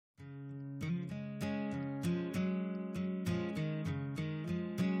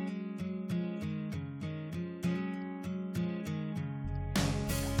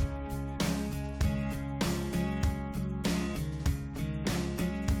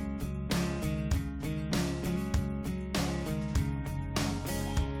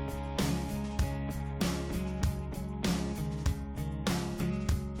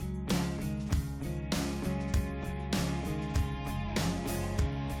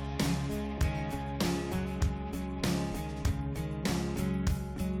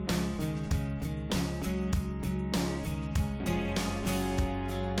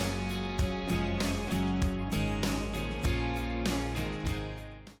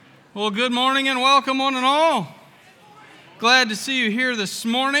Well, good morning and welcome one and all. Glad to see you here this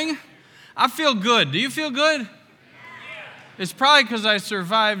morning. I feel good. Do you feel good? It's probably because I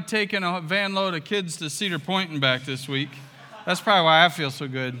survived taking a van load of kids to Cedar Point and back this week. That's probably why I feel so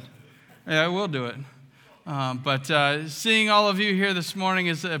good. Yeah, I will do it. But seeing all of you here this morning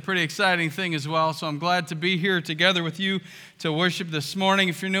is a pretty exciting thing as well. So I'm glad to be here together with you to worship this morning.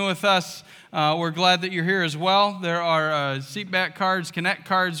 If you're new with us, we're glad that you're here as well. There are seatback cards, connect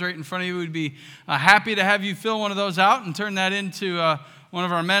cards right in front of you. We'd be happy to have you fill one of those out and turn that into one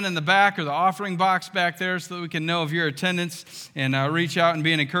of our men in the back or the offering box back there so that we can know of your attendance and reach out and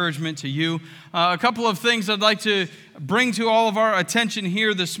be an encouragement to you. A couple of things I'd like to bring to all of our attention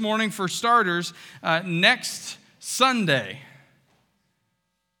here this morning. For starters, next Sunday,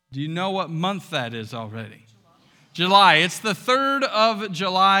 do you know what month that is already? July. It's the 3rd of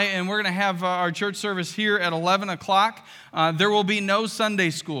July, and we're going to have our church service here at 11 o'clock. There will be no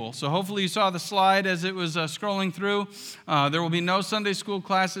Sunday school. So hopefully you saw the slide as it was scrolling through. There will be no Sunday school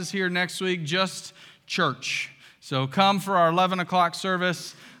classes here next week, just church. So come for our 11 o'clock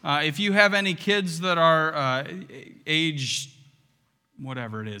service. If you have any kids that are age,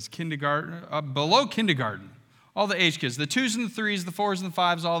 whatever it is, kindergarten, below kindergarten, all the age kids, the 2s and the 3s, the 4s and the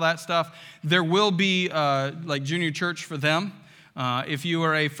 5s, all that stuff, there will be like junior church for them. If you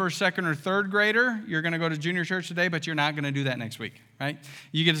are a 1st, 2nd, or 3rd grader, you're going to go to junior church today, but you're not going to do that next week, right?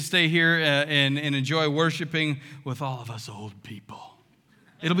 You get to stay here and enjoy worshiping with all of us old people.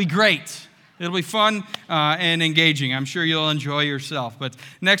 It'll be great. It'll be fun and engaging. I'm sure you'll enjoy yourself. But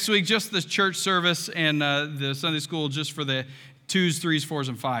next week, just the church service and the Sunday school just for the 2s, 3s, 4s,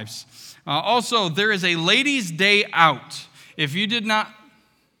 and 5s. Also, there is a ladies' day out. If you did not...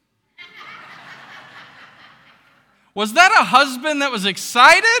 Was that a husband that was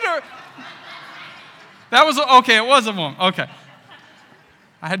excited? Or that was... Okay, it was a woman. Okay.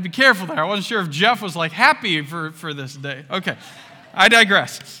 I had to be careful there. I wasn't sure if Jeff was like happy for this day. Okay. I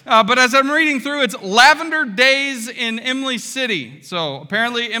digress. But as I'm reading through, it's Lavender Days in Imlay City. So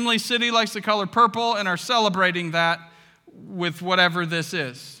apparently Imlay City likes the color purple and are celebrating that with whatever this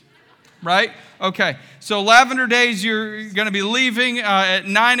is. Right? Okay. So Lavender Days, you're going to be leaving at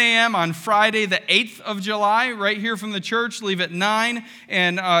 9 a.m. on Friday, the 8th of July, right here from the church. Leave at 9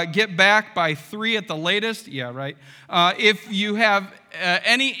 and get back by 3 at the latest. Yeah, right. If you have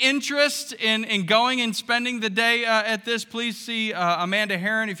any interest in going and spending the day at this, please see Amanda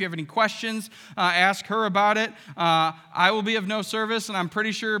Herron. If you have any questions, ask her about it. I will be of no service, and I'm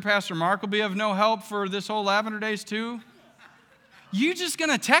pretty sure Pastor Mark will be of no help for this whole Lavender Days too. You just going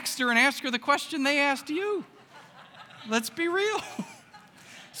to text her and ask her the question they asked you? Let's be real.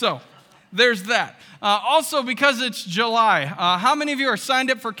 So, there's that. Also, because it's July, how many of you are signed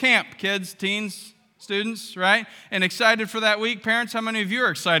up for camp? Kids, teens, students, right? And excited for that week? Parents, how many of you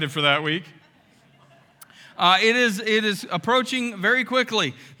are excited for that week? It is approaching very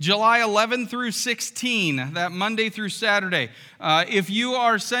quickly, July 11 through 16, that Monday through Saturday. If you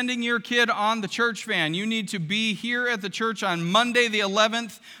are sending your kid on the church van, you need to be here at the church on Monday the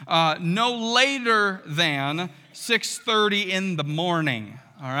 11th, no later than 6:30 in the morning,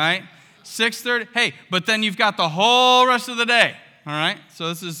 all right? 6:30, hey, but then you've got the whole rest of the day, all right?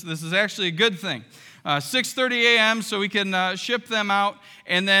 So this is actually a good thing. 6:30 a.m. so we can ship them out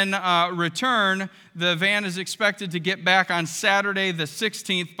and then return. The van is expected to get back on Saturday the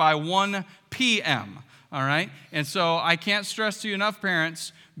 16th by 1 p.m., all right? And so I can't stress to you enough,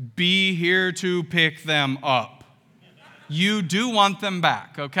 parents, be here to pick them up. You do want them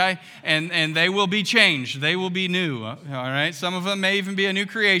back, okay? And they will be changed. They will be new, all right? Some of them may even be a new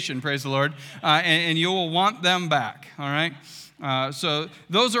creation, praise the Lord. And you will want them back, all right? So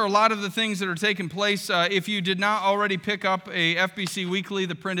those are a lot of the things that are taking place. If you did not already pick up a FBC Weekly,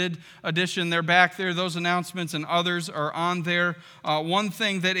 the printed edition, they're back there. Those announcements and others are on there. One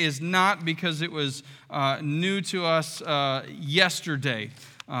thing that is not, because it was new to us yesterday,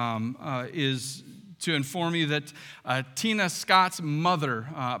 is to inform you that Tina Scott's mother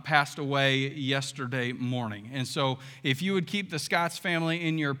passed away yesterday morning. And so if you would keep the Scott's family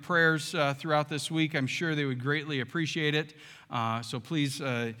in your prayers throughout this week, I'm sure they would greatly appreciate it. So please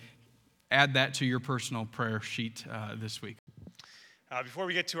add that to your personal prayer sheet this week. Before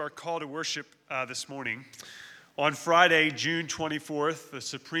we get to our call to worship this morning, on Friday, June 24th, the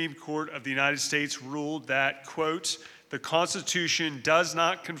Supreme Court of the United States ruled that, quote, the Constitution does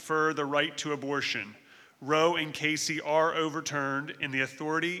not confer the right to abortion. Roe and Casey are overturned, and the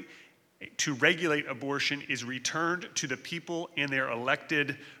authority to regulate abortion is returned to the people and their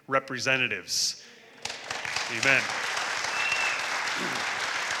elected representatives. Amen.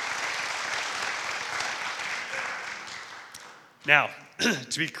 Now,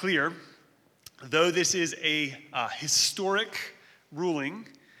 to be clear, though this is a historic ruling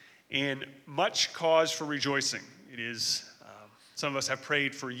and much cause for rejoicing, it is, some of us have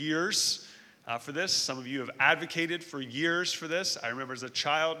prayed for years for this. Some of you have advocated for years for this. I remember as a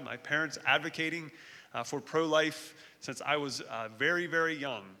child, my parents advocating for pro-life since I was very, very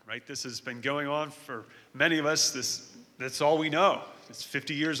young, right? This has been going on for many of us. That's all we know. It's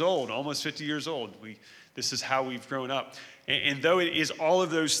 50 years old, almost 50 years old. This is how we've grown up. And though it is all of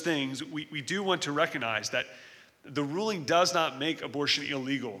those things, we do want to recognize that the ruling does not make abortion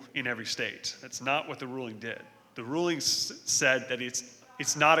illegal in every state. That's not what the ruling did. The ruling said that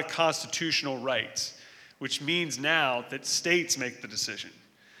it's not a constitutional right, which means now that states make the decision.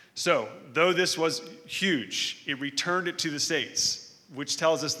 So, though this was huge, it returned it to the states, which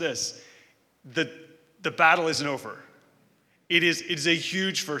tells us this: the battle isn't over. It is a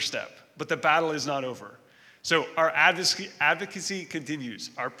huge first step, but the battle is not over. So our advocacy continues,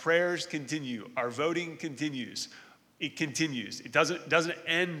 our prayers continue, our voting continues. It continues. It doesn't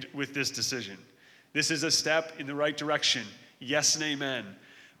end with this decision. This is a step in the right direction. Yes and amen.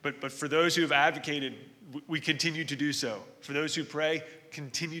 But for those who have advocated, we continue to do so. For those who pray,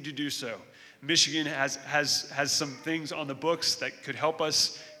 continue to do so. Michigan has some things on the books that could help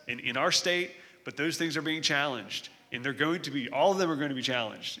us in our state, but those things are being challenged. And they're going to be, all of them are going to be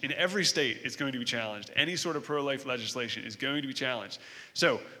challenged. In every state, it's going to be challenged. Any sort of pro-life legislation is going to be challenged.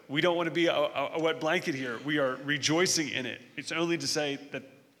 So we don't want to be a wet blanket here. We are rejoicing in it. It's only to say that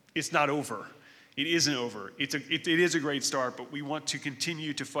it's not over. It isn't over. It is a great start, but we want to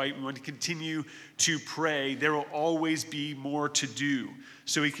continue to fight. We want to continue to pray. There will always be more to do.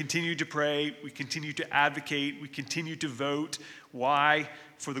 So we continue to pray. We continue to advocate. We continue to vote. Why?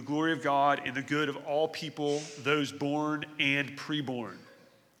 For the glory of God and the good of all people, those born and preborn.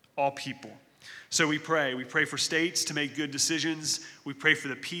 All people. So we pray. We pray for states to make good decisions. We pray for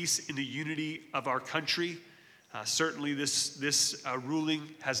the peace and the unity of our country. Certainly this ruling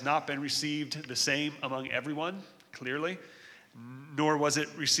has not been received the same among everyone, clearly, nor was it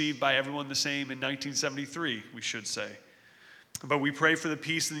received by everyone the same in 1973, we should say. But we pray for the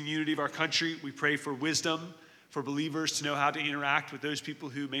peace and the unity of our country. We pray for wisdom for believers to know how to interact with those people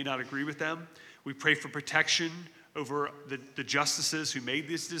who may not agree with them. We pray for protection over the justices who made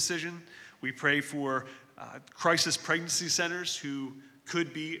this decision. We pray for crisis pregnancy centers who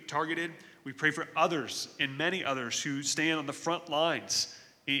could be targeted. We pray for others and many others who stand on the front lines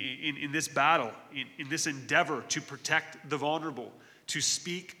in this battle, in this endeavor to protect the vulnerable, to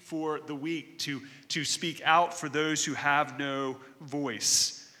speak for the weak, to speak out for those who have no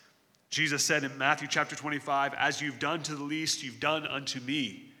voice. Jesus said in Matthew chapter 25, "As you've done to the least, you've done unto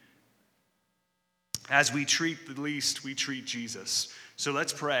me." As we treat the least, we treat Jesus. So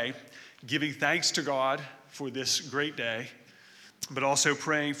let's pray, giving thanks to God for this great day, but also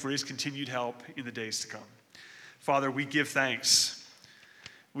praying for his continued help in the days to come. Father, we give thanks.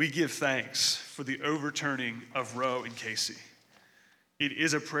 We give thanks for the overturning of Roe and Casey. It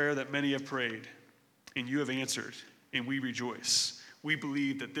is a prayer that many have prayed, and you have answered, and we rejoice. We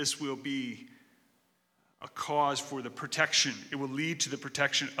believe that this will be a cause for the protection. It will lead to the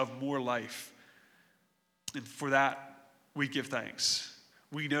protection of more life. And for that, we give thanks.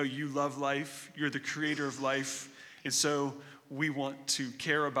 We know you love life. You're the creator of life. And so we want to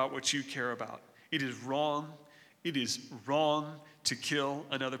care about what you care about. It is wrong. It is wrong to kill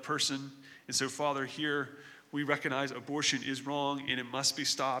another person. And so, Father, here we recognize abortion is wrong and it must be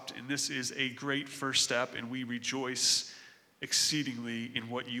stopped. And this is a great first step, and we rejoice exceedingly in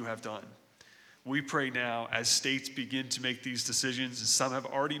what you have done. We pray now as states begin to make these decisions, and some have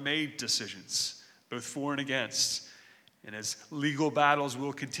already made decisions, both for and against, and as legal battles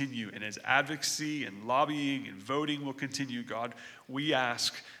will continue, and as advocacy and lobbying and voting will continue, God, we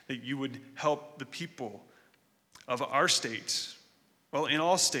ask that you would help the people of our states, well, in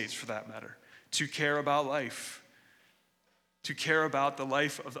all states for that matter, to care about life, to care about the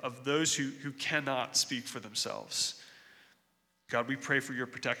life of those who cannot speak for themselves. God, we pray for your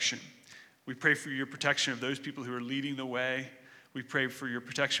protection. We pray for your protection of those people who are leading the way. We pray for your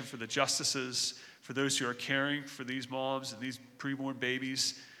protection for the justices, for those who are caring for these moms and these preborn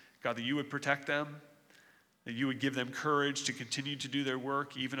babies. God, that you would protect them, that you would give them courage to continue to do their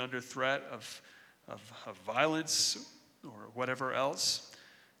work, even under threat of violence or whatever else.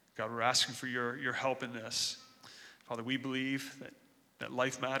 God, we're asking for your help in this. Father, we believe that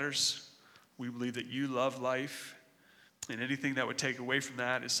life matters. We believe that you love life. And anything that would take away from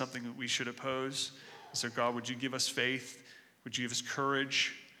that is something that we should oppose. So God, would you give us faith? Would you give us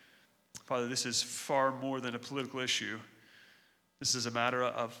courage? Father, this is far more than a political issue. This is a matter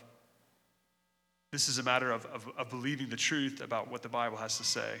of This is a matter of believing the truth about what the Bible has to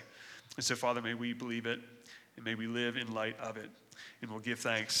say. And so, Father, may we believe it, and may we live in light of it. And we'll give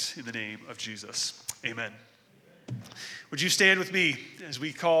thanks in the name of Jesus. Amen. Would you stand with me as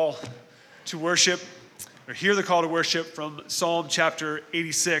we call to worship, or hear the call to worship from Psalm chapter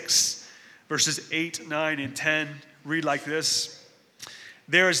 86, verses 8, 9, and 10. Read like this.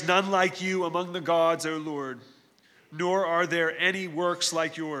 There is none like you among the gods, O Lord, nor are there any works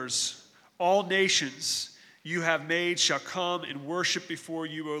like yours. All nations you have made shall come and worship before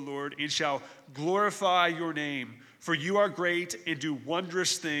you, O Lord, and shall glorify your name. For you are great and do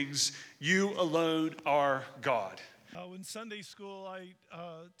wondrous things. You alone are God. In Sunday school, I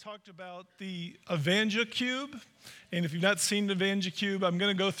talked about the EvangeCube. And if you've not seen the EvangeCube, I'm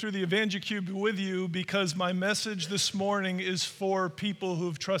going to go through the EvangeCube with you because my message this morning is for people who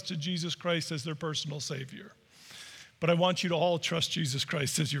have trusted Jesus Christ as their personal Savior. But I want you to all trust Jesus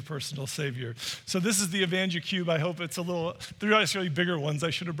Christ as your personal Savior. So this is the EvangeCube. I hope it's a little, they're not necessarily bigger ones.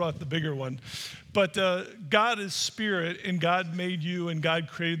 I should have brought the bigger one. But God is spirit, and God made you, and God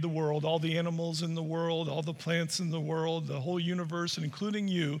created the world, all the animals in the world, all the plants in the world, the whole universe, and including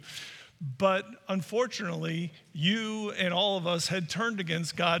you. But unfortunately, you and all of us had turned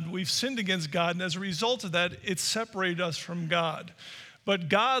against God. We've sinned against God, and as a result of that, it separated us from God. But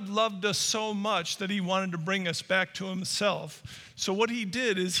God loved us so much that he wanted to bring us back to himself. So what he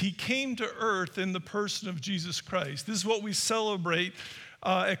did is he came to earth in the person of Jesus Christ. This is what we celebrate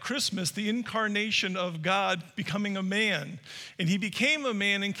at Christmas, the incarnation of God becoming a man. And he became a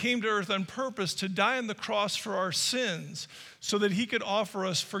man and came to earth on purpose to die on the cross for our sins so that he could offer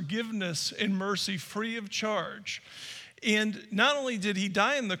us forgiveness and mercy free of charge. And not only did he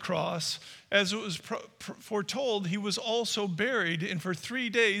die on the cross, as it was foretold, he was also buried. And for 3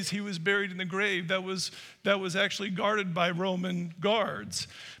 days, he was buried in the grave that was actually guarded by Roman guards.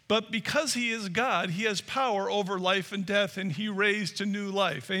 But because he is God, he has power over life and death, and he raised to new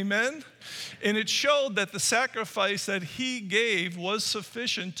life. Amen? And it showed that the sacrifice that he gave was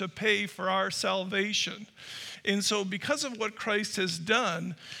sufficient to pay for our salvation. And so because of what Christ has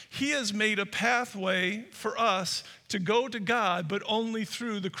done, he has made a pathway for us to go to God, but only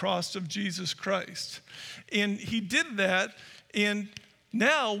through the cross of Jesus Christ. And he did that, and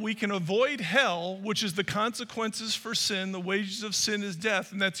now we can avoid hell, which is the consequences for sin. The wages of sin is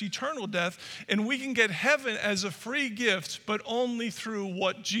death, and that's eternal death. And we can get heaven as a free gift, but only through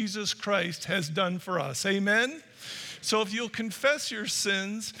what Jesus Christ has done for us. Amen? So if you'll confess your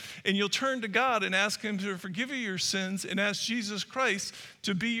sins and you'll turn to God and ask him to forgive you your sins and ask Jesus Christ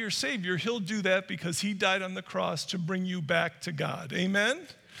to be your Savior, he'll do that because he died on the cross to bring you back to God. Amen?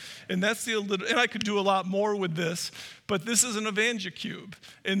 And that's and I could do a lot more with this, but this is an EvangeCube,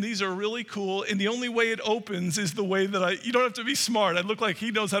 and these are really cool, and the only way it opens is the way that you don't have to be smart. I look like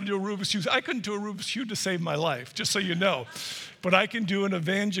he knows how to do a Rubik's Cube. I couldn't do a Rubik's Cube to save my life, just so you know, but I can do an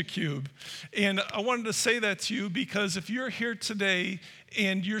EvangeCube. And I wanted to say that to you because if you're here today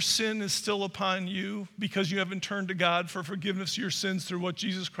and your sin is still upon you because you haven't turned to God for forgiveness of your sins through what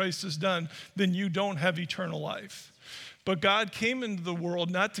Jesus Christ has done, then you don't have eternal life. But God came into the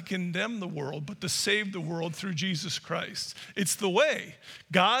world not to condemn the world, but to save the world through Jesus Christ. It's the way.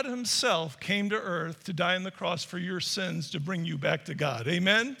 God himself came to earth to die on the cross for your sins to bring you back to God.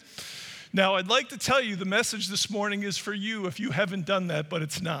 Amen? Now, I'd like to tell you the message this morning is for you if you haven't done that, but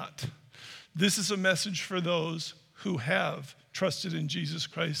it's not. This is a message for those who have trusted in Jesus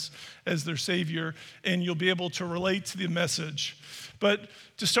Christ as their Savior, and you'll be able to relate to the message. But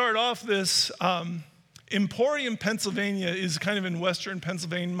to start off this, Emporium, Pennsylvania is kind of in western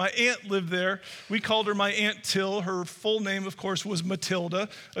Pennsylvania. My aunt lived there. We called her my Aunt Till. Her full name, of course, was Matilda,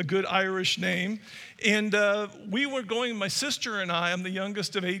 a good Irish name. And we were going, my sister and I, I'm the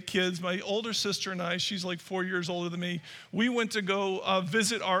youngest of 8 kids. My older sister and I, she's like 4 years older than me. We went to go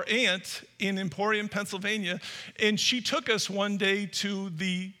visit our aunt in Emporium, Pennsylvania. And she took us one day to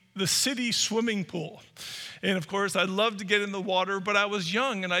the city swimming pool. And of course, I loved to get in the water, but I was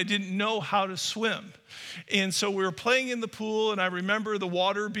young and I didn't know how to swim. And so we were playing in the pool, and I remember the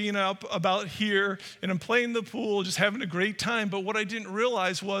water being up about here, and I'm playing in the pool, just having a great time. But what I didn't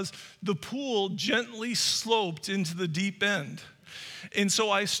realize was the pool gently sloped into the deep end. And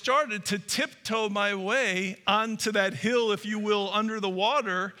so I started to tiptoe my way onto that hill, if you will, under the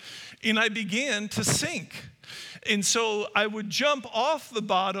water, and I began to sink. And so I would jump off the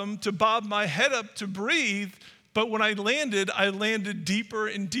bottom to bob my head up to breathe, but when I landed deeper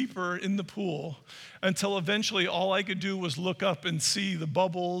and deeper in the pool until eventually all I could do was look up and see the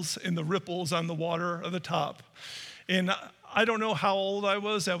bubbles and the ripples on the water at the top. And I don't know how old I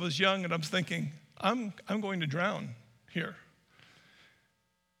was young, and I was thinking, I'm going to drown here.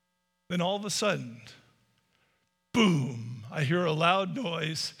 Then all of a sudden, boom, I hear a loud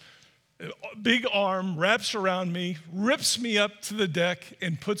noise. A big arm wraps around me, rips me up to the deck,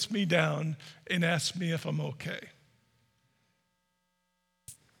 and puts me down and asks me if I'm okay.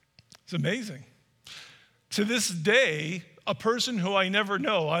 It's amazing. To this day, a person who I never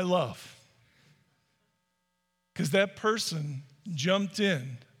know, I love. Because that person jumped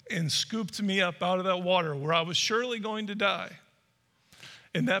in and scooped me up out of that water where I was surely going to die.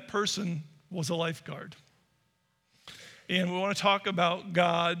 And that person was a lifeguard. And we want to talk about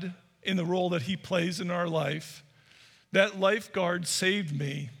God in the role that he plays in our life. That lifeguard saved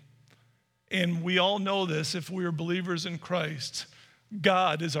me. And we all know this if we are believers in Christ.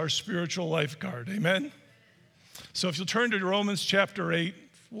 God is our spiritual lifeguard. Amen? So if you'll turn to Romans chapter 8,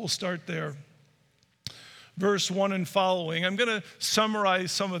 we'll start there. Verse 1 and following. I'm going to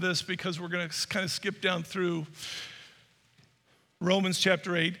summarize some of this because we're going to kind of skip down through Romans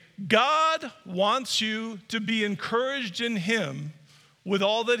chapter 8. God wants you to be encouraged in him with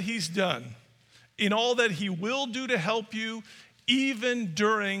all that he's done, in all that he will do to help you, even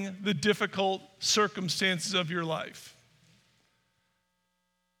during the difficult circumstances of your life.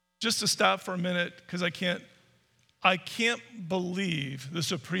 Just to stop for a minute, because I can't believe the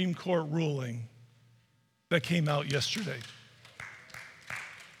Supreme Court ruling that came out yesterday.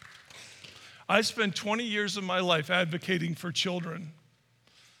 I spent 20 years of my life advocating for children,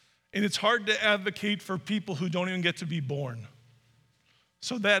 and it's hard to advocate for people who don't even get to be born.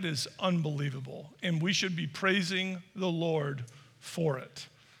 So that is unbelievable, and we should be praising the Lord for it.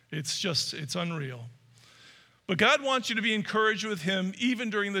 It's unreal. But God wants you to be encouraged with him even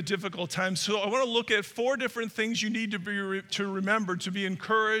during the difficult times. So I want to look at 4 different things you need to remember to be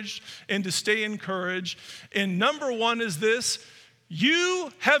encouraged and to stay encouraged. And number 1 is this: you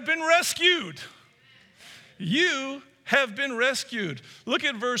have been rescued. You have been rescued. Look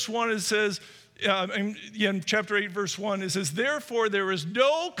at verse 1. It says, in chapter 8, verse 1, it says, therefore there is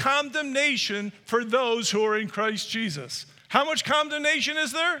no condemnation for those who are in Christ Jesus. How much condemnation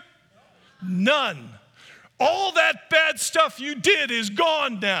is there? None. All that bad stuff you did is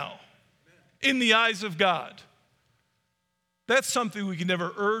gone now in the eyes of God. That's something we can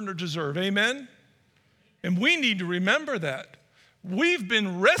never earn or deserve. Amen? And we need to remember that. We've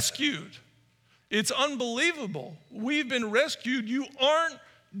been rescued. It's unbelievable. We've been rescued. You aren't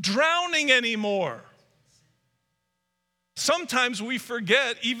drowning anymore. Sometimes we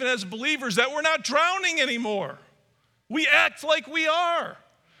forget, even as believers, that we're not drowning anymore. We act like we are.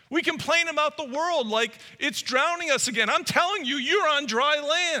 We complain about the world like it's drowning us again. I'm telling you, you're on dry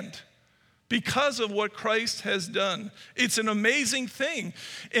land because of what Christ has done. It's an amazing thing.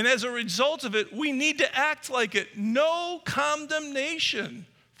 And as a result of it, we need to act like it. No condemnation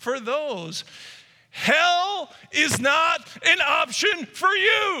for those. Hell is not an option for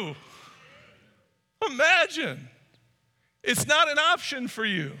you. Imagine. It's not an option for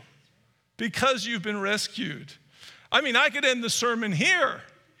you because you've been rescued. I mean, I could end the sermon here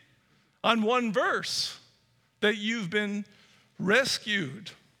on one verse that you've been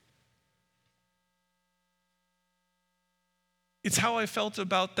rescued. It's how I felt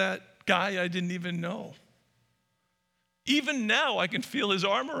about that guy I didn't even know. Even now, I can feel his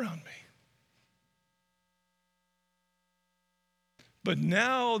arm around me. But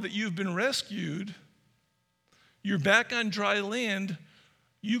now that you've been rescued, you're back on dry land,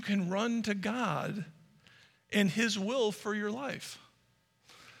 you can run to God and his will for your life.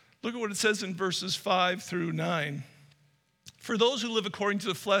 Look at what it says in verses 5 through 9. For those who live according to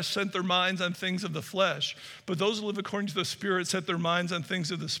the flesh set their minds on things of the flesh, but those who live according to the Spirit set their minds on things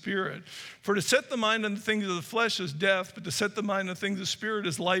of the Spirit. For to set the mind on the things of the flesh is death, but to set the mind on things of the Spirit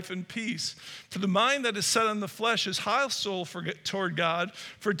is life and peace. For the mind that is set on the flesh is hostile toward God,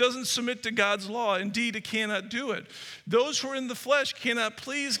 for it doesn't submit to God's law. Indeed, it cannot do it. Those who are in the flesh cannot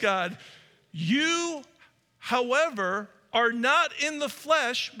please God. You, however, are not in the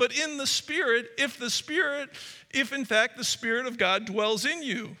flesh, but in the Spirit, if in fact the Spirit of God dwells in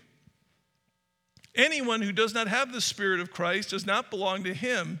you. Anyone who does not have the Spirit of Christ does not belong to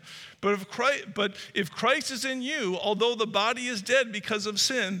him. But if Christ is in you, although the body is dead because of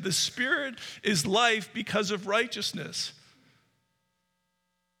sin, the Spirit is life because of righteousness.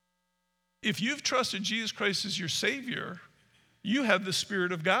 If you've trusted Jesus Christ as your Savior, you have the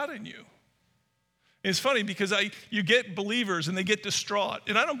Spirit of God in you. It's funny because you get believers and they get distraught.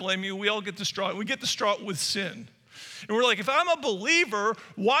 And I don't blame you. We all get distraught. We get distraught with sin. And we're like, if I'm a believer,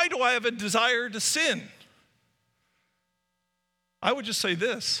 why do I have a desire to sin? I would just say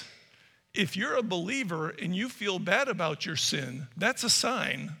this. If you're a believer and you feel bad about your sin, that's a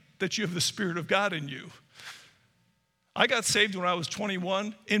sign that you have the Spirit of God in you. I got saved when I was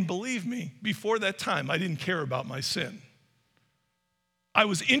 21, and believe me, before that time, I didn't care about my sin. I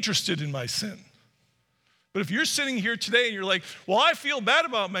was interested in my sin. But if you're sitting here today and you're like, well, I feel bad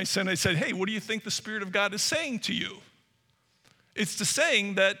about my sin, I said, hey, what do you think the Spirit of God is saying to you? It's the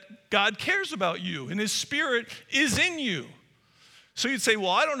saying that God cares about you and his Spirit is in you. So you'd say,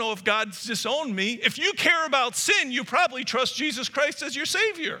 well, I don't know if God's disowned me. If you care about sin, you probably trust Jesus Christ as your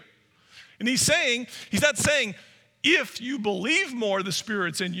Savior. And he's not saying, if you believe more, the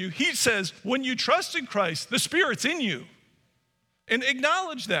Spirit's in you. He says, when you trust in Christ, the Spirit's in you. And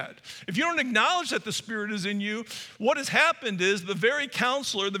acknowledge that. If you don't acknowledge that the Spirit is in you, what has happened is the very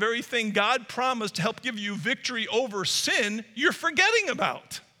counselor, the very thing God promised to help give you victory over sin, you're forgetting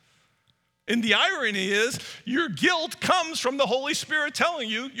about. And the irony is, your guilt comes from the Holy Spirit telling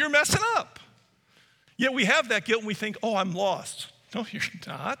you you're messing up. Yet we have that guilt and we think, oh, I'm lost. No, you're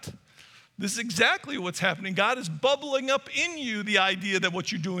not. This is exactly what's happening. God is bubbling up in you the idea that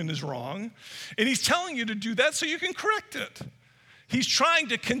what you're doing is wrong, and he's telling you to do that so you can correct it. He's trying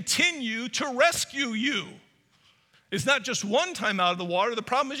to continue to rescue you. It's not just one time out of the water. The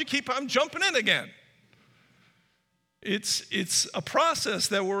problem is you keep on jumping in again. It's a process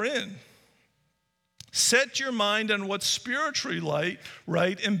that we're in. Set your mind on what's spiritually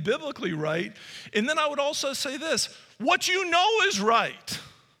right and biblically right. And then I would also say this, what you know is right.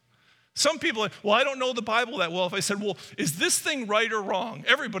 Some people are like, well, I don't know the Bible that well. If I said, well, is this thing right or wrong?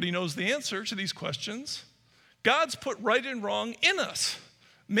 Everybody knows the answer to these questions. God's put right and wrong in us.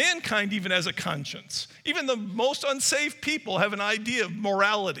 Mankind even has a conscience. Even the most unsaved people have an idea of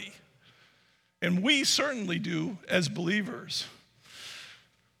morality. And we certainly do as believers.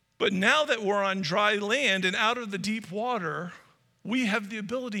 But now that we're on dry land and out of the deep water, we have the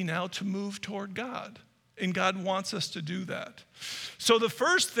ability now to move toward God. And God wants us to do that. So the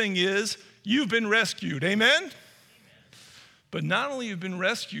first thing is, you've been rescued. Amen? But not only you've been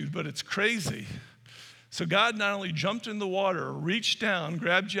rescued, but it's crazy. So God not only jumped in the water, reached down,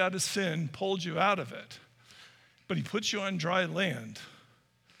 grabbed you out of sin, pulled you out of it, but he puts you on dry land.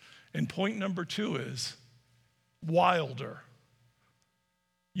 And point number 2 is wilder.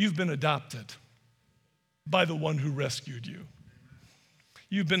 You've been adopted by the one who rescued you.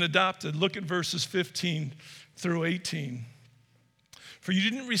 You've been adopted. Look at verses 15 through 18. For you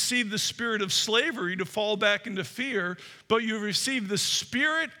didn't receive the spirit of slavery to fall back into fear, but you received the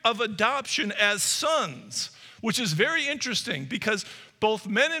spirit of adoption as sons, which is very interesting because both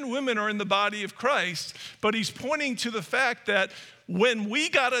men and women are in the body of Christ, but he's pointing to the fact that when we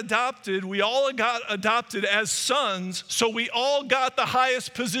got adopted, we all got adopted as sons, so we all got the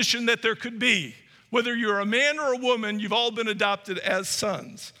highest position that there could be. Whether you're a man or a woman, you've all been adopted as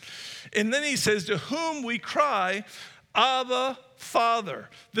sons. And then he says, to whom we cry, Abba, Father.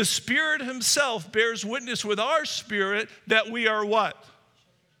 The Spirit himself bears witness with our spirit that we are what?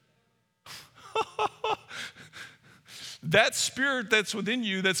 That spirit that's within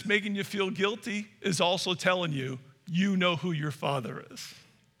you that's making you feel guilty is also telling you, you know who your Father is.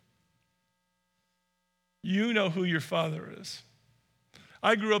 You know who your Father is.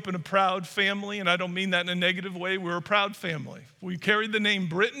 I grew up in a proud family, and I don't mean that in a negative way. We're a proud family. We carried the name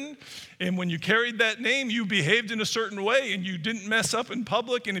Britton, and when you carried that name, you behaved in a certain way, and you didn't mess up in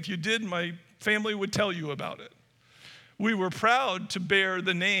public, and if you did, my family would tell you about it. We were proud to bear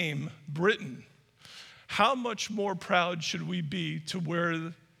the name Britton. How much more proud should we be to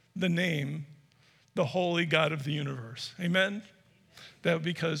wear the name, the Holy God of the universe? Amen? That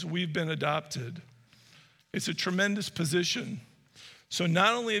because we've been adopted. It's a tremendous position. So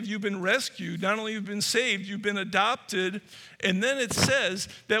not only have you been rescued, not only have you been saved, you've been adopted. And then it says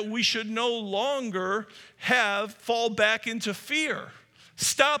that we should no longer fall back into fear.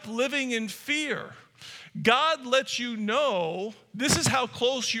 Stop living in fear. God lets you know, this is how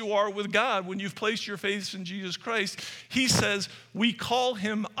close you are with God when you've placed your faith in Jesus Christ. He says, we call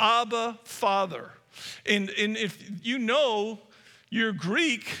him Abba, Father. And if you know you're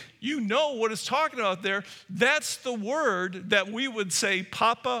Greek, you know what it's talking about there. That's the word that we would say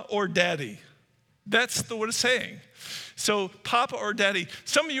Papa or Daddy. That's what it's saying. So Papa or Daddy.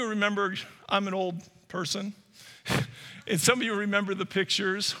 Some of you remember, I'm an old person, and some of you remember the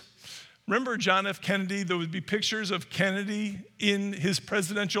pictures. Remember John F. Kennedy? There would be pictures of Kennedy in his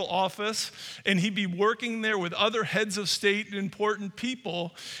presidential office, and he'd be working there with other heads of state and important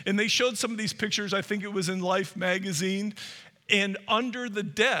people. And they showed some of these pictures, I think it was in Life magazine. And under the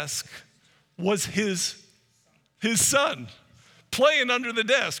desk was his son playing under the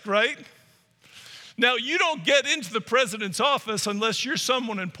desk, right? Now, you don't get into the president's office unless you're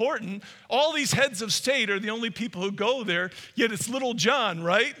someone important. All these heads of state are the only people who go there, yet it's little John,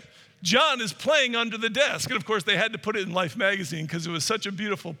 right? John is playing under the desk. And of course, they had to put it in Life magazine because it was such a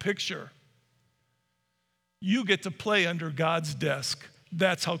beautiful picture. You get to play under God's desk.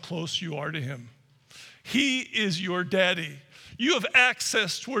 That's how close you are to him. He is your daddy. You have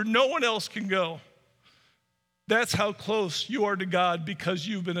access where no one else can go. That's how close you are to God because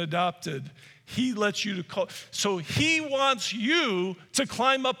you've been adopted. He lets you to call. So he wants you to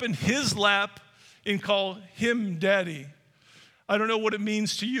climb up in his lap and call him daddy. I don't know what it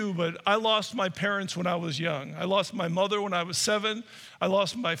means to you, but I lost my parents when I was young. I lost my mother when I was 7. I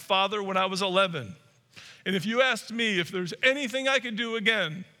lost my father when I was 11. And if you asked me if there's anything I could do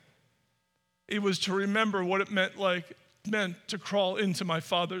again, it was to remember what it meant to crawl into my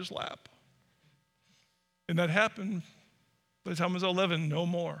father's lap. And that happened by the time I was 11, no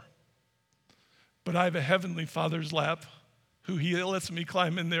more. But I have a heavenly Father's lap who he lets me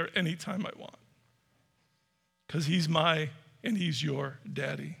climb in there anytime I want. Because he's my and he's your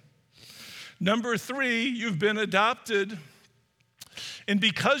daddy. Number 3, you've been adopted. And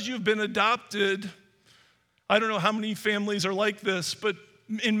because you've been adopted, I don't know how many families are like this, but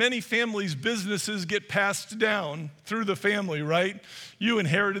in many families, businesses get passed down through the family, right? You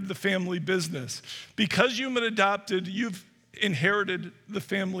inherited the family business. Because you've been adopted, you've inherited the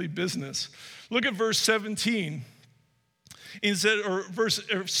family business. Look at verse 17. Verse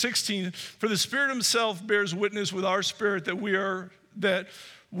 16, for the Spirit himself bears witness with our spirit that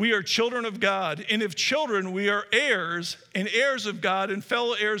we are children of God. And if children, we are heirs, and heirs of God, and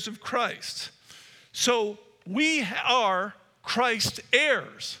fellow heirs of Christ. So we are Christ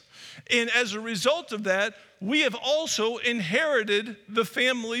heirs. And as a result of that, we have also inherited the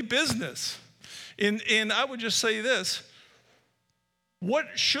family business. And I would just say this, what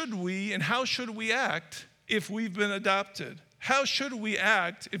should we and how should we act if we've been adopted? How should we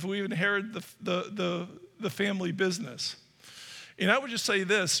act if we've inherited the family business? And I would just say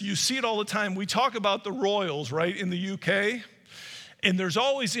this, you see it all the time. We talk about the royals, right, in the UK. And there's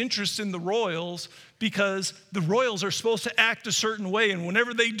always interest in the royals because the royals are supposed to act a certain way. And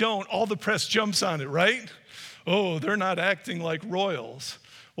whenever they don't, all the press jumps on it, right? Oh, they're not acting like royals.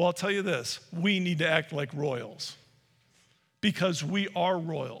 Well, I'll tell you this, we need to act like royals because we are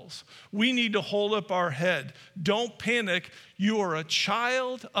royals. We need to hold up our head. Don't panic. You are a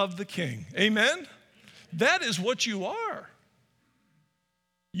child of the King. Amen? That is what you are.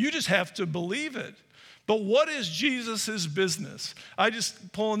 You just have to believe it. But what is Jesus' business? I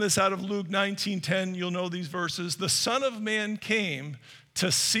just pulling this out of Luke 19:10. You'll know these verses. The Son of Man came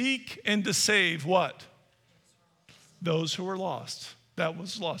to seek and to save what? Those who were lost. That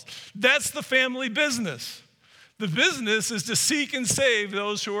was lost. That's the family business. The business is to seek and save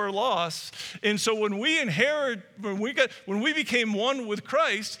those who are lost. And so when we became one with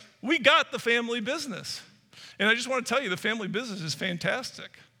Christ, we got the family business. And I just want to tell you, the family business is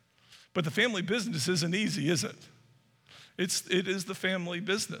fantastic. But the family business isn't easy, is it? It is the family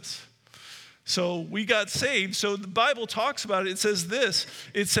business. So we got saved. So the Bible talks about it. It says this.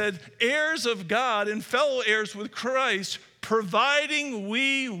 It said, heirs of God and fellow heirs with Christ, providing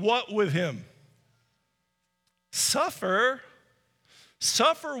we what with him? Suffer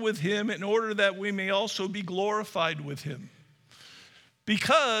with him in order that we may also be glorified with him.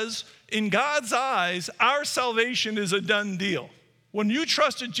 Because in God's eyes, our salvation is a done deal. When you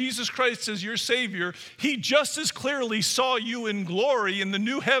trusted Jesus Christ as your Savior, he just as clearly saw you in glory in the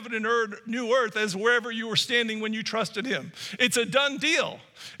new heaven and new earth as wherever you were standing when you trusted him. It's a done deal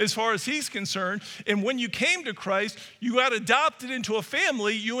as far as he's concerned. And when you came to Christ, you got adopted into a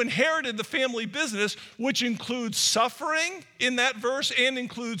family. You inherited the family business, which includes suffering in that verse and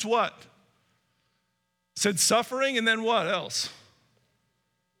includes what? It said suffering and then what else?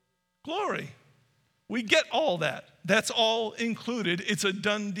 Glory. We get all that. That's all included. It's a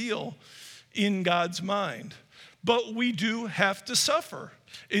done deal in God's mind. But we do have to suffer.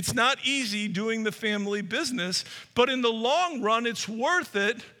 It's not easy doing the family business, but in the long run, it's worth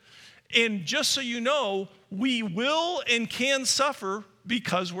it. And just so you know, we will and can suffer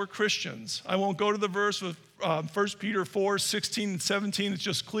because we're Christians. I won't go to the verse with 1 Peter 4, 16 and 17. It's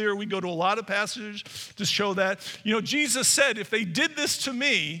just clear. We go to a lot of passages to show that. You know, Jesus said, if they did this to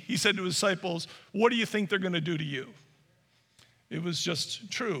me, he said to his disciples, what do you think they're going to do to you? It was just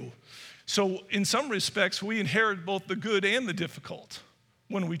true. So in some respects, we inherit both the good and the difficult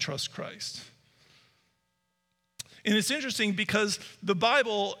when we trust Christ. And it's interesting because the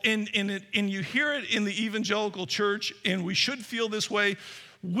Bible, and you hear it in the evangelical church, and we should feel this way,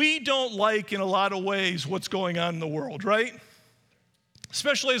 we don't like, in a lot of ways, what's going on in the world, right?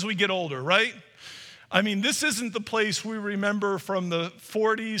 Especially as we get older, right? I mean, this isn't the place we remember from the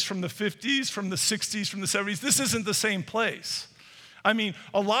 40s, from the 50s, from the 60s, from the 70s. This isn't the same place. I mean,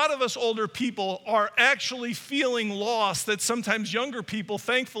 a lot of us older people are actually feeling loss that sometimes younger people,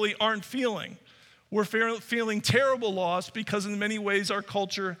 thankfully, aren't feeling. We're feeling terrible loss because in many ways our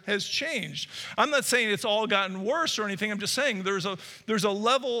culture has changed. I'm not saying it's all gotten worse or anything. I'm just saying there's a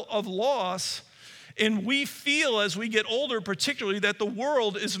level of loss, and we feel as we get older particularly that the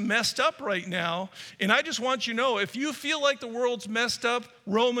world is messed up right now. And I just want you to know, if you feel like the world's messed up,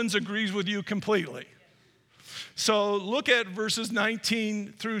 Romans agrees with you completely. So look at verses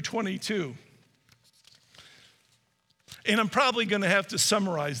 19 through 22. And I'm probably going to have to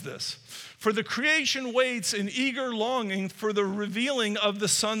summarize this. For the creation waits in eager longing for the revealing of the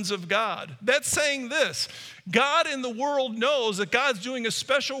sons of God. That's saying this: God in the world knows that God's doing a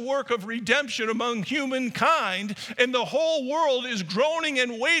special work of redemption among humankind, and the whole world is groaning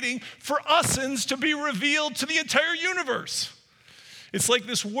and waiting for usins to be revealed to the entire universe. It's like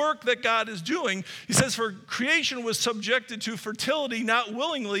this work that God is doing. He says, for creation was subjected to fertility, not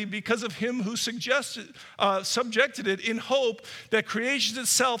willingly, because of him who subjected it, in hope that creation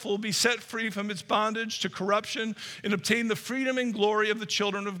itself will be set free from its bondage to corruption and obtain the freedom and glory of the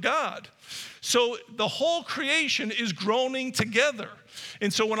children of God. So the whole creation is groaning together.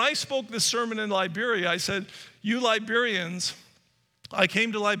 And so when I spoke this sermon in Liberia, I said, you Liberians, I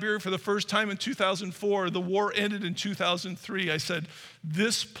came to Liberia for the first time in 2004. The war ended in 2003. I said,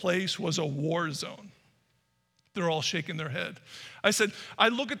 this place was a war zone. They're all shaking their head. I said,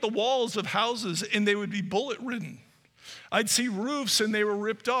 I'd look at the walls of houses and they would be bullet-ridden. I'd see roofs and they were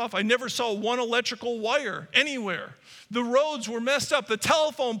ripped off. I never saw one electrical wire anywhere. The roads were messed up. The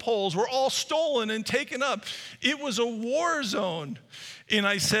telephone poles were all stolen and taken up. It was a war zone. And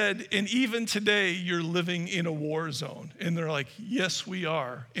I said, and even today, you're living in a war zone. And they're like, yes, we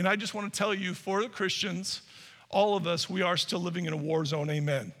are. And I just want to tell you, for the Christians, all of us, we are still living in a war zone,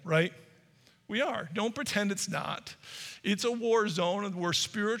 amen, right? We are. Don't pretend it's not. It's a war zone where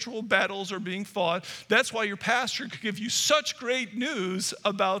spiritual battles are being fought. That's why your pastor could give you such great news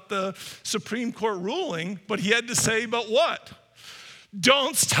about the Supreme Court ruling, but he had to say, but what?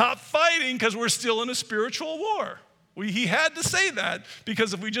 Don't stop fighting because we're still in a spiritual war. He had to say that,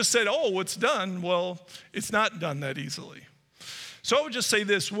 because if we just said, oh, it's done, well, it's not done that easily. So I would just say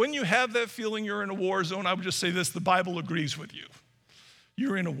this: when you have that feeling you're in a war zone, I would just say this: the Bible agrees with you.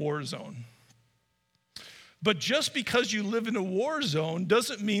 You're in a war zone. But just because you live in a war zone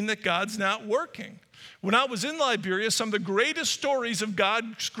doesn't mean that God's not working. When I was in Liberia, some of the greatest stories of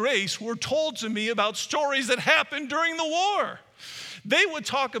God's grace were told to me about stories that happened during the war. They would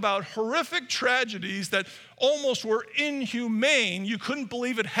talk about horrific tragedies that almost were inhumane. You couldn't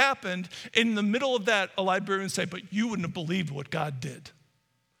believe it happened. In the middle of that, a Liberian would say, but you wouldn't have believed what God did.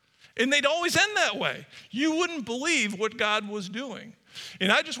 And they'd always end that way. You wouldn't believe what God was doing.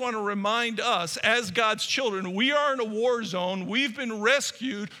 And I just want to remind us, as God's children, we are in a war zone. We've been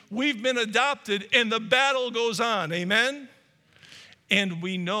rescued. We've been adopted. And the battle goes on. Amen? And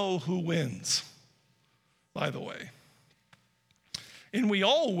we know who wins, by the way. And we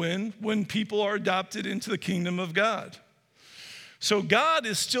all win when people are adopted into the kingdom of God. So God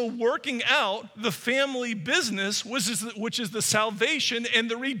is still working out the family business, which is the salvation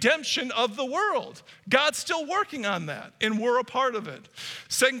and the redemption of the world. God's still working on that, and we're a part of it.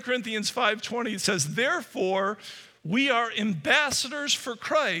 2 Corinthians 5:20, it says, therefore, we are ambassadors for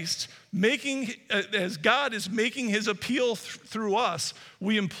Christ, as God is making his appeal through us.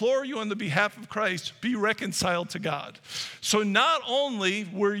 We implore you on the behalf of Christ, be reconciled to God. So not only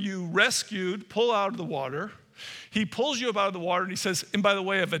were you rescued, pulled out of the water, he pulls you up out of the water and he says, and by the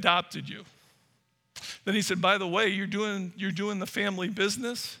way, I've adopted you. Then he said, by the way, you're doing the family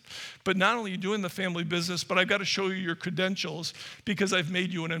business, but not only are you doing the family business, but I've got to show you your credentials because I've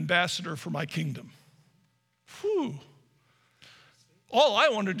made you an ambassador for my kingdom. Whew. All I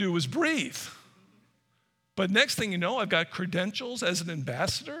wanted to do was breathe. But next thing you know, I've got credentials as an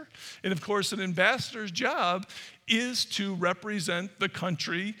ambassador. And of course, an ambassador's job is to represent the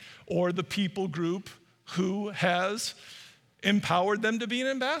country or the people group who has empowered them to be an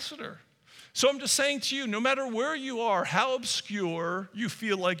ambassador. So I'm just saying to you, no matter where you are, how obscure you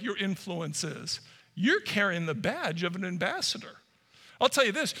feel like your influence is, you're carrying the badge of an ambassador. I'll tell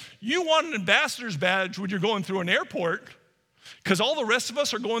you this, you want an ambassador's badge when you're going through an airport, because all the rest of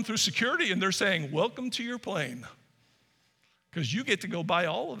us are going through security and they're saying, welcome to your plane. Because you get to go buy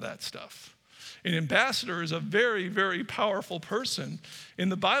all of that stuff. An ambassador is a very, very powerful person.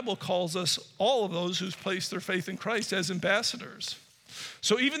 And the Bible calls us, all of those who've placed their faith in Christ, as ambassadors.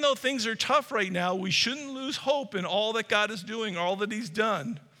 So even though things are tough right now, we shouldn't lose hope in all that God is doing, all that he's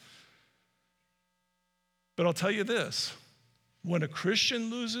done. But I'll tell you this, when a Christian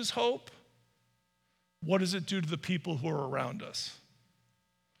loses hope, what does it do to the people who are around us?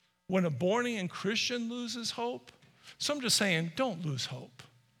 when a born-again Christian loses hope. So I'm just saying, don't lose hope,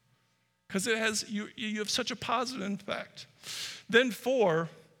 because you have such a positive impact. Then for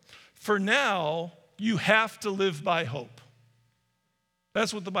now, you have to live by hope.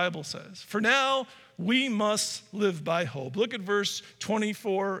 That's what the Bible says. For now, we must live by hope. Look at verse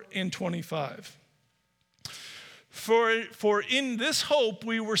 24 and 25. For in this hope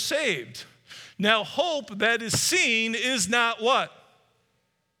we were saved. Now, hope that is seen is not what?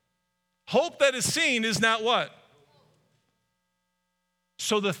 Hope that is seen is not what?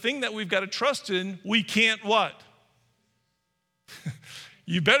 So the thing that we've got to trust in, we can't what?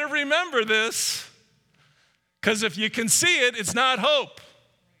 You better remember this, because if you can see it, it's not hope.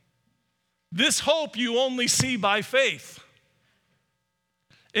 This hope you only see by faith.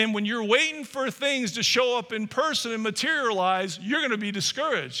 And when you're waiting for things to show up in person and materialize, you're going to be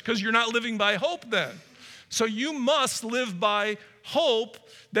discouraged because you're not living by hope then. So you must live by hope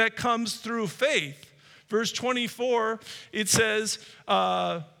that comes through faith. Verse 24, it says,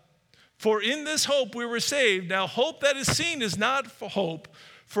 for in this hope we were saved. Now hope that is seen is not for hope,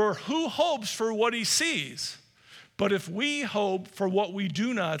 for who hopes for what he sees? But if we hope for what we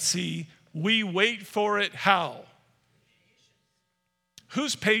do not see, we wait for it how?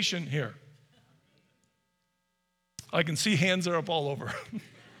 Who's patient here? I can see hands are up all over.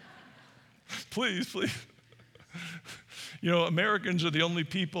 Please. Americans are the only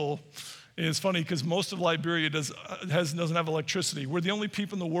people, and it's funny because most of Liberia doesn't have electricity. We're the only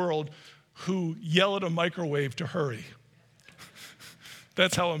people in the world who yell at a microwave to hurry.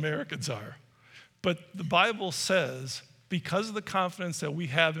 That's how Americans are. But the Bible says, because of the confidence that we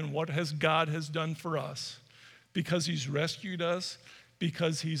have in what God has done for us, because he's rescued us,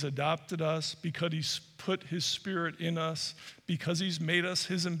 because he's adopted us, because he's put his Spirit in us, because he's made us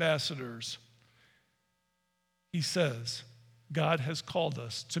his ambassadors, he says, God has called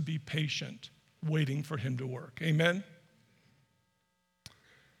us to be patient, waiting for him to work. Amen?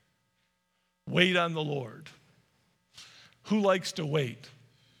 Wait on the Lord. Who likes to wait?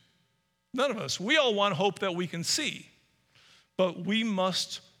 None of us. We all want hope that we can see, but we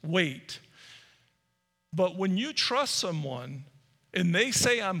must wait. But when you trust someone and they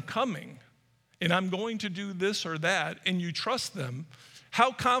say, I'm coming, and I'm going to do this or that, and you trust them,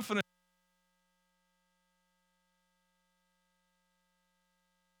 how confident?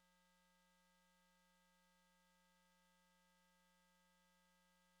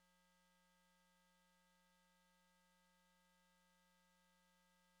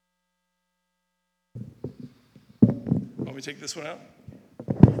 Want me to take this one out?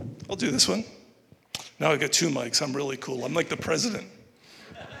 I'll do this one. Now I got two mics. I'm really cool. I'm like the president.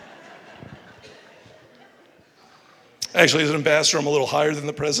 Actually, as an ambassador, I'm a little higher than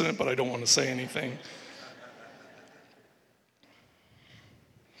the president, but I don't want to say anything.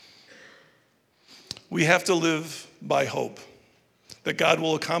 We have to live by hope that God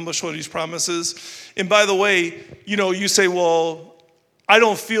will accomplish what he promises. And by the way, you say, well, I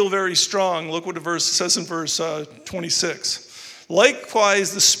don't feel very strong. Look what the verse says in verse 26.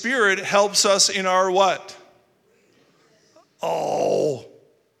 Likewise, the Spirit helps us in our what? Oh,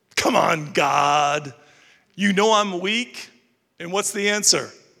 come on, God. You know I'm weak. And what's the answer?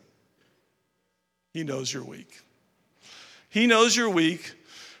 He knows you're weak. He knows you're weak.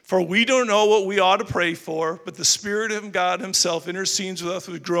 For we don't know what we ought to pray for, but the Spirit of God himself intercedes with us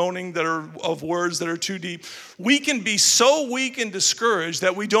with groaning that are of words that are too deep. We can be so weak and discouraged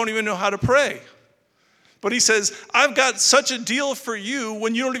that we don't even know how to pray. But he says, I've got such a deal for you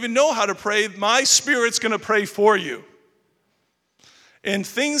when you don't even know how to pray. My Spirit's going to pray for you. And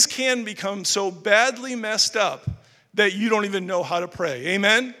things can become so badly messed up that you don't even know how to pray.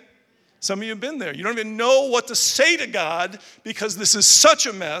 Amen? Some of you have been there. You don't even know what to say to God because this is such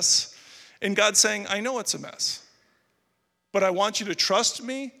a mess. And God's saying, I know it's a mess, but I want you to trust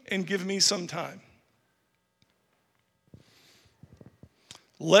me and give me some time.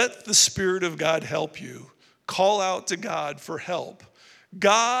 Let the Spirit of God help you. Call out to God for help.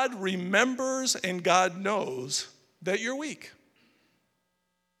 God remembers and God knows that you're weak.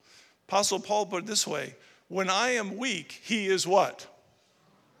 Apostle Paul put it this way, when I am weak, he is what?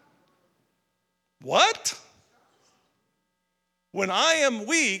 What? When I am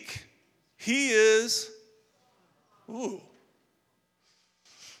weak, he is, ooh.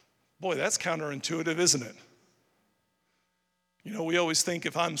 Boy, that's counterintuitive, isn't it? We always think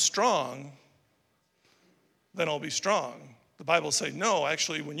if I'm strong, then I'll be strong. The Bible says, no,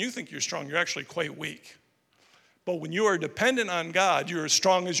 actually, when you think you're strong, you're actually quite weak. But when you are dependent on God, you're as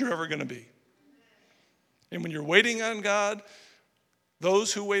strong as you're ever going to be. And when you're waiting on God,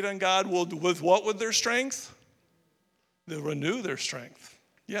 those who wait on God will, with what with their strength? They'll renew their strength.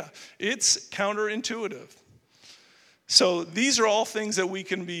 Yeah, it's counterintuitive. So these are all things that we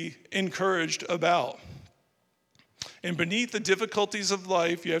can be encouraged about. And beneath the difficulties of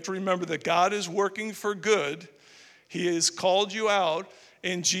life, you have to remember that God is working for good. He has called you out.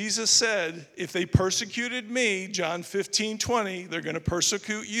 And Jesus said, if they persecuted me, John 15:20, they're going to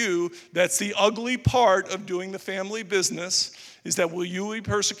persecute you. That's the ugly part of doing the family business, is that will you be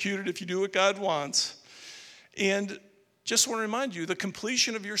persecuted if you do what God wants? And just want to remind you, the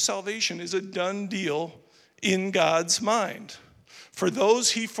completion of your salvation is a done deal in God's mind. For those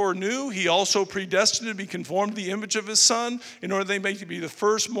he foreknew, he also predestined to be conformed to the image of his Son, in order they may be the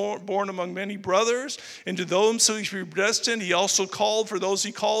firstborn among many brothers. And to those who he predestined, he also called. For those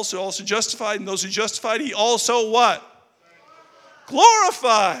he called, so also justified. And those who justified, he also what?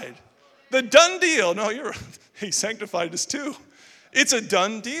 Glorified. The done deal. No, he sanctified us too. It's a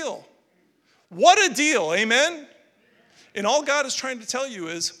done deal. What a deal, amen? And all God is trying to tell you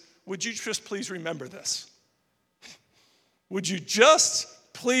is, would you just please remember this? Would you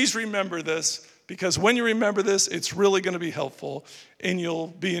just please remember this? Because when you remember this, it's really going to be helpful and you'll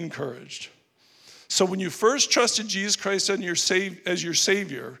be encouraged. So when you first trusted Jesus Christ as your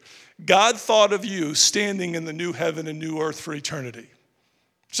Savior, God thought of you standing in the new heaven and new earth for eternity.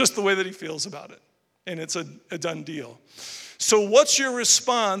 It's just the way that he feels about it. And it's a done deal. So what's your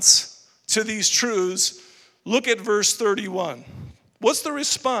response to these truths? Look at verse 31. What's the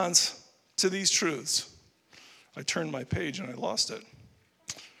response to these truths? I turned my page and I lost it.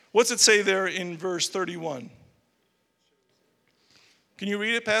 What's it say there in verse 31? Can you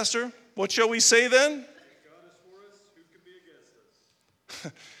read it, Pastor? What shall we say then?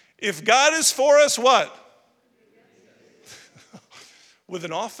 If God is for us, what? With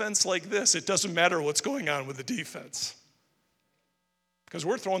an offense like this, it doesn't matter what's going on with the defense. Because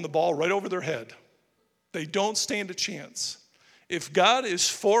we're throwing the ball right over their head. They don't stand a chance. If God is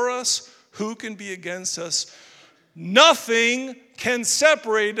for us, who can be against us? Nothing can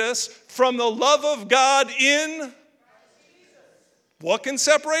separate us from the love of God in... What can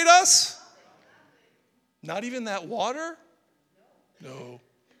separate us? Not even that water? No.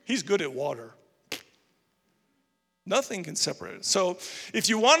 He's good at water. Nothing can separate us. So if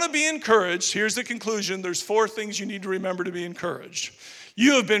you want to be encouraged, here's the conclusion. There's 4 things you need to remember to be encouraged.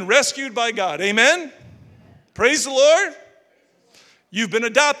 You have been rescued by God. Amen? Praise the Lord. You've been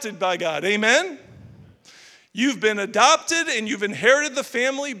adopted by God. Amen? You've been adopted and you've inherited the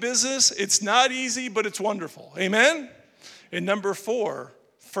family business. It's not easy, but it's wonderful. Amen? And number 4,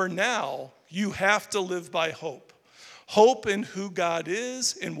 for now, you have to live by hope. Hope in who God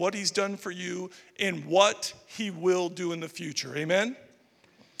is and what he's done for you and what he will do in the future. Amen?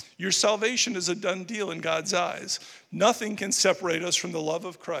 Your salvation is a done deal in God's eyes. Nothing can separate us from the love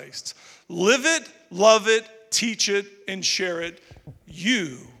of Christ. Live it, love it, teach it, and share it.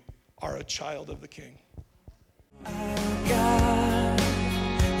 You are a child of the King. Our God.